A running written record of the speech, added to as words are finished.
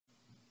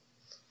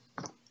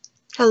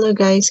Hello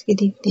guys,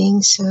 good evening.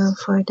 So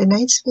for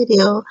tonight's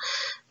video,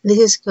 this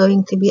is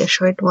going to be a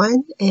short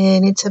one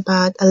and it's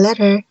about a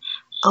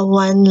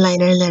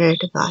one-liner letter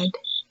to God.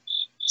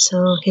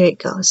 So here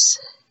it goes.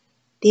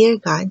 Dear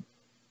God,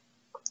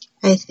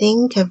 I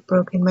think I've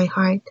broken my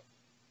heart.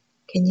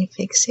 Can you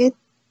fix it?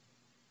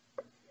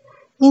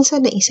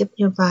 Minsan naisip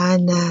niyo ba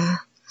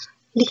na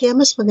hindi kaya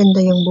mas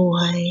maganda yung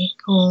buhay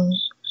kung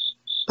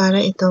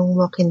para itong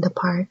walk in the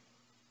park?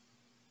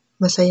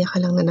 Masaya ka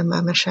lang na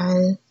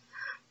namamasyal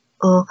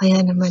o kaya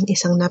naman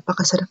isang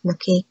napakasarap na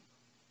cake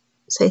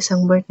sa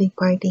isang birthday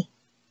party.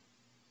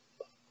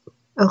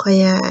 O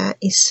kaya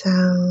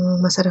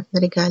isang masarap na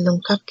regalong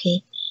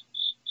cupcake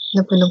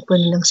na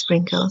punong-puno ng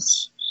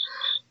sprinkles.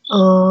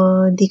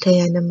 O di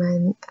kaya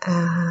naman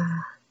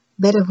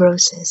bed of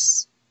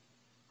roses.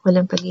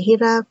 Walang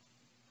paghihirap.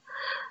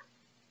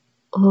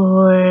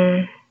 Or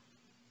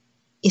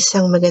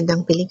isang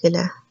magandang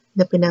pelikula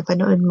na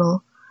pinapanood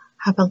mo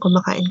habang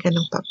kumakain ka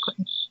ng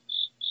popcorn.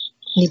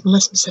 Hindi ba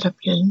mas masarap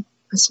yun?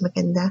 Mas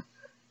maganda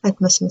at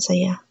mas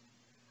masaya.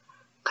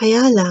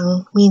 Kaya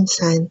lang,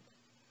 minsan,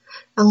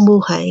 ang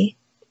buhay,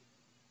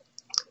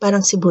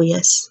 parang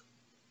sibuyas.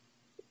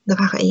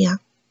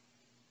 Nakakaiyak.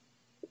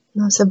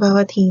 No, sa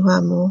bawat hiwa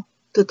mo,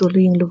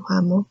 tutuloy yung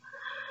luha mo.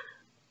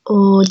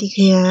 O di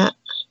kaya,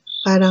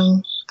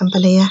 parang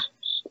ampalaya.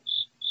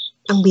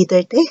 Ang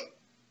bitter te.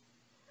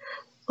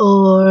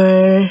 Or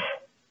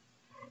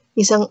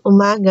isang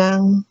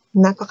umagang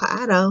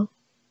napakaaraw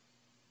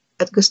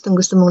at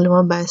gustong-gusto mong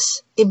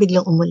lumabas,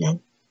 biglang umulan.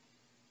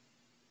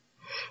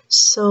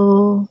 So,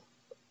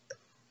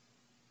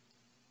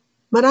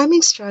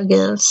 maraming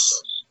struggles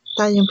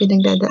tayong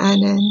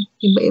pinagdadaanan.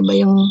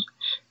 Iba-iba yung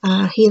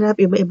hirap,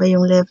 iba-iba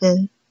yung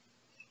level.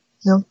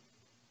 No?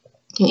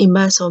 Yung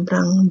iba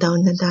sobrang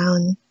down na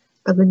down.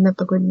 Pagod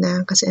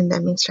na kasi ang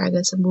daming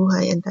struggle sa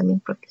buhay, ang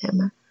daming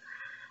problema.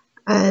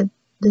 At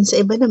dun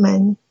sa iba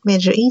naman,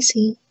 medyo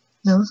easy.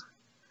 No?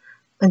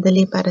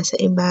 Madali para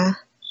sa iba.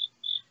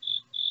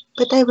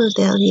 But I will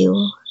tell you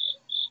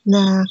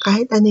na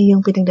kahit ano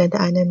yung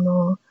pinagdadaanan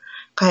mo,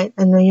 kahit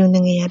ano yung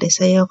nangyayari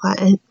sa'yo,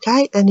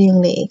 kahit ano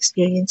yung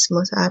na-experience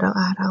mo sa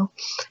araw-araw,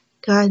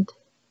 God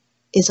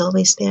is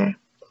always there.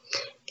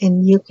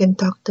 And you can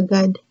talk to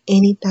God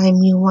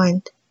anytime you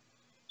want.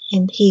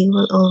 And He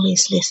will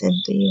always listen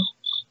to you.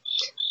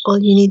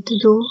 All you need to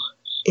do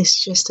is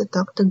just to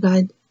talk to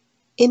God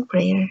in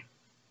prayer.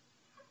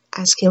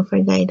 Ask Him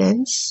for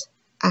guidance.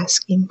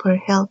 Ask Him for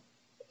help.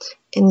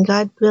 And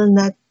God will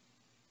not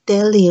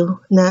tell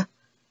you na,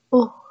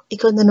 oh,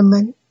 ikaw na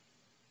naman.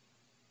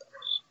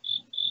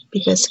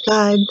 Because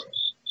God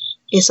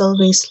is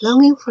always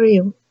longing for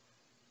you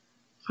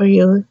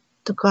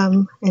to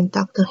come and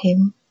talk to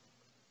Him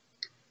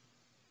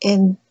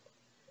and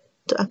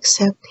to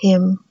accept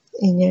Him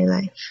in your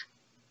life.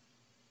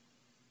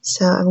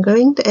 So I'm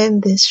going to end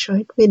this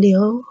short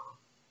video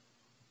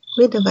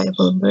with a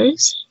Bible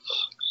verse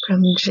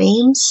from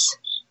James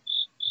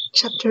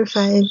chapter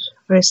 5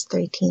 verse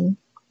 13.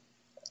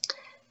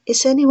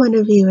 Is any one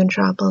of you in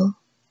trouble?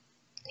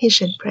 He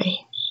should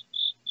pray.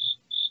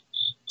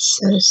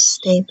 So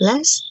stay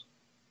blessed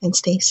and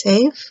stay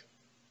safe.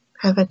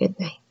 Have a good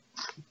night.